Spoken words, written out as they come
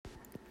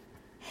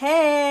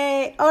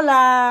Hey,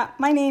 hola,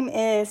 my name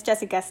is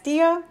Jessica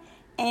Castillo,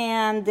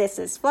 and this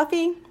is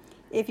Fluffy.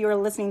 If you are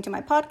listening to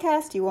my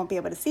podcast, you won't be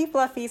able to see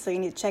Fluffy, so you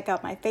need to check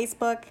out my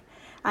Facebook.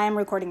 I am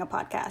recording a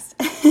podcast.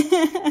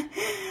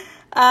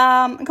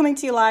 we're coming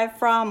to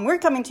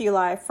you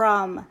live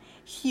from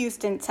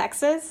Houston,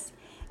 Texas,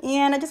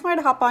 and I just wanted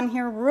to hop on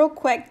here real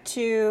quick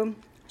to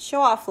show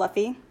off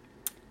Fluffy.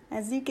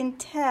 As you can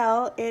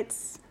tell,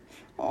 it's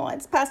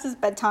past his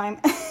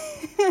bedtime.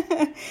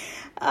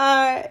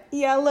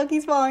 Look,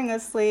 he's falling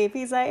asleep.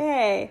 He's like,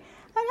 hey,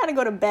 I gotta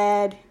go to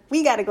bed.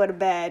 We gotta go to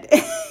bed.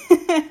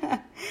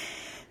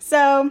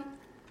 So,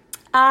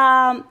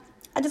 I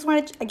just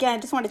wanted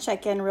to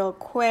check in real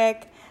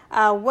quick.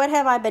 What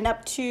have I been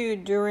up to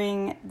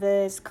during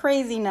this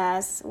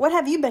craziness? What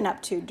have you been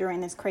up to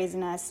during this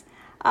craziness?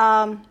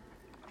 I'm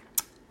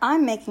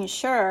making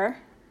sure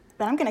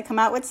that I'm going to come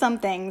out with some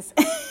things.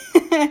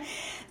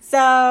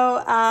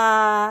 So,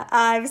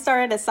 I've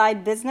started a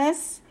side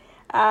business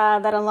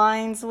that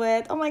aligns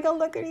with, oh my God,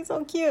 look, he's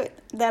so cute.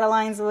 That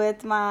aligns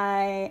with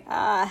my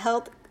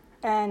health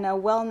and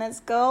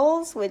wellness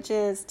goals, which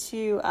is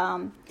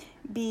to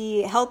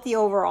be healthy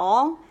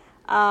overall,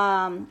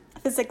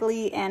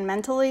 physically and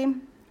mentally.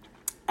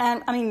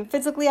 And I mean,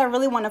 physically, I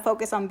really want to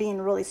focus on being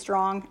really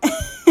strong.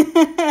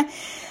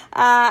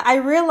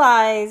 I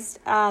realized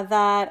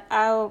that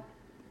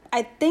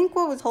I think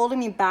what was holding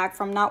me back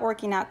from not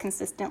working out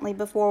consistently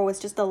before was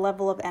just the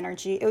level of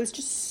energy. It was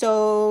just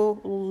so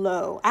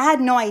low. I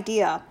had no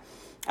idea.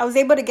 I was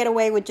able to get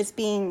away with just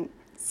being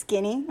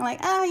skinny. I'm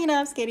like,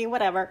 I'm skinny,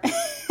 whatever.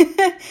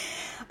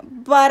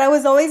 But I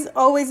was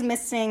always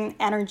missing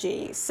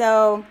energy.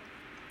 So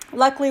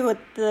luckily with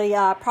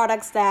the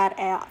products that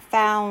I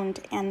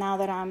found and now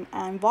that I'm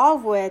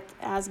involved with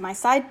as my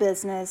side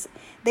business,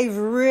 they've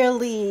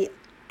really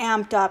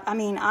amped up. I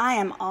mean, I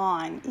am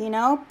on,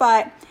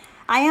 but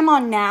I am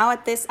on now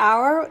at this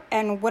hour,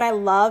 and what I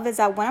love is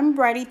that when I'm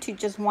ready to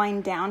just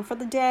wind down for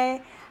the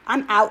day,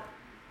 I'm out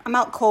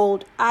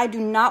cold. I do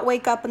not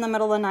wake up in the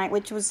middle of the night,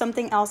 which was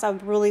something else I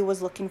really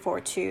was looking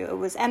forward to. It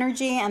was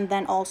energy and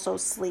then also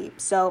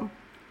sleep. So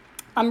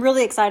I'm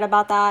really excited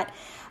about that.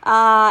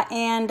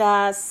 And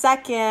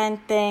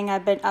second thing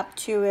I've been up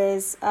to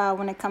is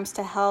when it comes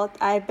to health,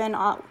 I've been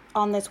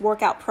on this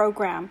workout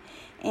program,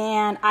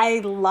 and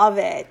I love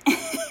it.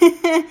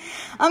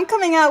 I'm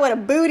coming out with a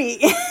booty.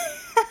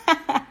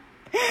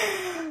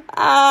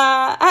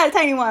 I had a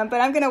tiny one,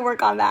 but I'm going to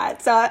work on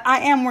that. So I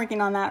am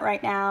working on that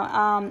right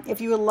now.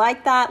 If you would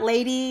like that,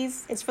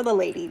 ladies, it's for the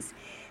ladies.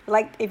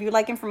 If you'd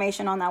like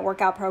information on that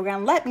workout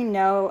program, let me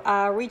know.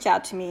 Reach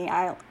out to me.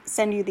 I'll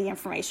send you the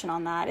information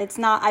on that.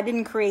 I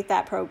didn't create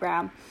that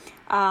program.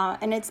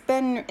 And it's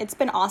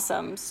been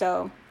awesome.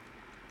 So,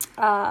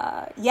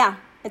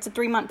 it's a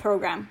 3-month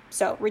program.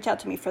 So reach out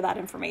to me for that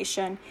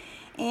information.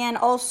 And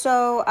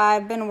also,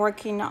 I've been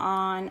working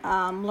on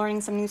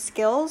learning some new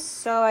skills.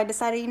 So I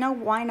decided,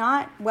 why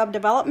not? Web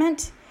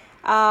development.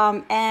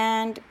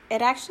 And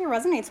it actually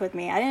resonates with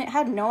me. I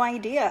had no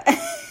idea.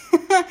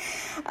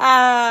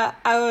 I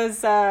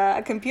was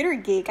a computer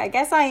geek. I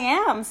guess I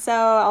am. So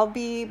I'll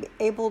be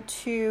able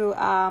to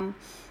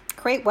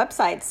create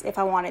websites if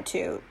I wanted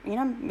to.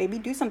 Maybe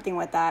do something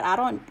with that. I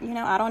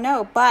don't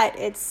know. But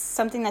it's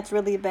something that's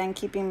really been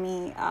keeping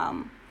me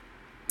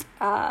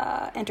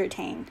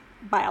entertained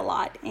by a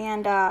lot.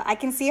 And I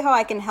can see how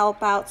I can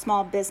help out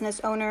small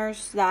business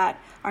owners that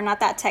are not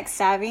that tech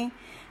savvy.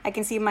 I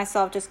can see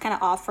myself just kind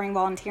of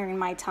volunteering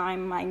my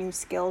time, my new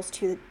skills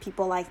to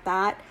people like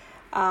that.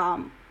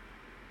 I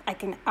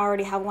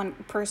already have one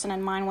person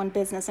in mind, one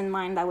business in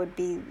mind that would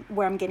be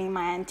where I'm getting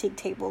my antique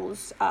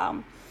tables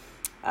done,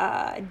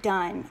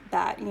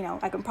 that,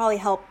 I can probably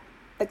help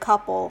the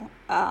couple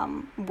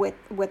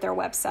with their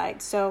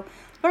website. So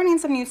learning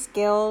some new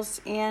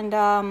skills.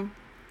 And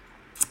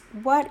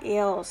what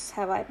else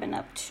have I been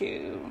up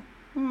to?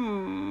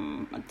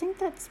 I think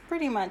that's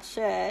pretty much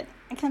it.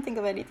 I can't think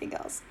of anything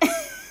else.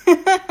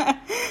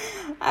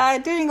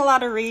 Doing a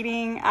lot of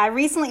reading. I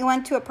recently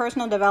went to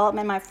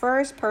my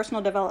first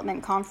personal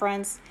development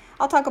conference.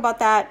 I'll talk about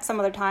that some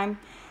other time,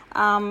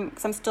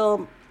 because I'm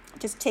still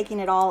just taking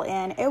it all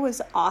in. It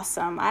was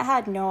awesome. I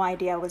had no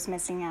idea I was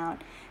missing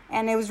out.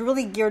 And it was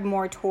really geared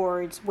more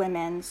towards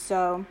women.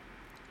 So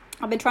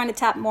I've been trying to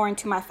tap more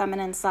into my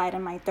feminine side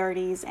in my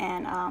 30s,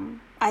 and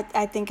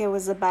I think it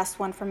was the best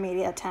one for me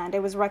to attend.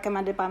 It was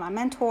recommended by my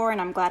mentor, and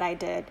I'm glad I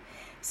did.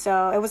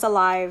 So it was a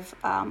live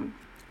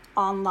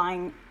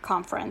online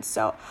conference.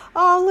 So,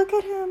 look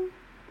at him.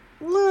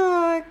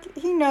 Look,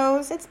 he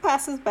knows it's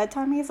past his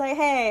bedtime. He's like,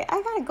 hey,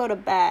 I gotta go to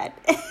bed.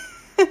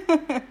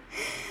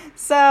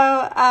 So,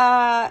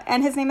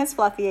 and his name is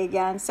Fluffy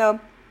again.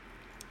 So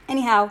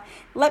anyhow,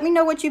 let me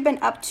know what you've been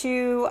up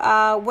to,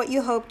 what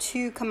you hope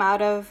to come out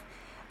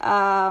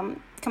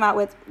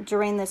with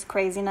during this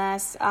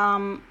craziness.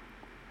 I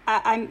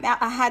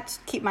had to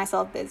keep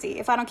myself busy.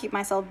 If I don't keep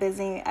myself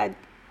busy,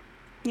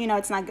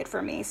 it's not good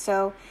for me.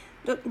 So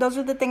those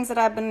are the things that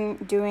I've been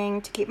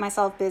doing to keep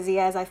myself busy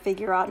as I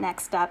figure out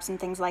next steps and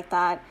things like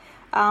that.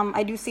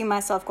 I do see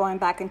myself going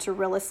back into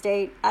real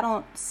estate. I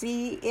don't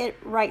see it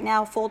right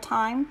now full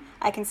time.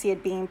 I can see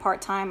it being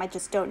part time. I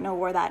just don't know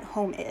where that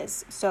home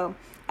is. So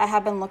I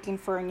have been looking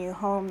for a new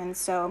home, and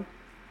so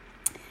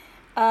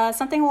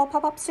something will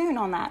pop up soon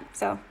on that.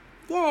 So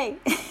yay.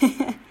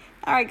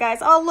 All right, guys.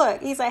 Oh,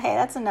 look, he's like, hey,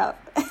 that's enough.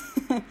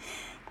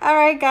 All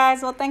right,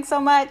 guys. Well, thanks so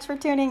much for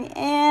tuning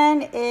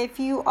in. If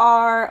you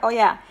are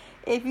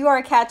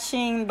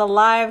catching the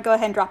live, go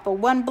ahead and drop a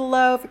 1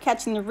 below. If you're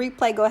catching the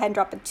replay, go ahead and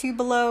drop a 2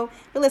 below.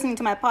 If you're listening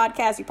to my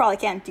podcast, you probably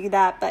can't do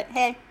that, but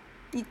hey,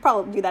 you can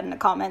probably do that in the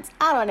comments.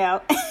 I don't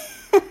know.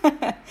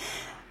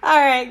 All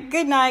right,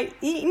 good night.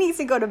 He needs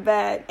to go to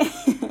bed.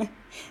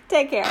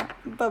 Take care.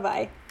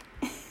 Bye-bye.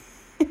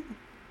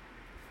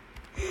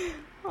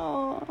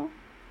 Oh.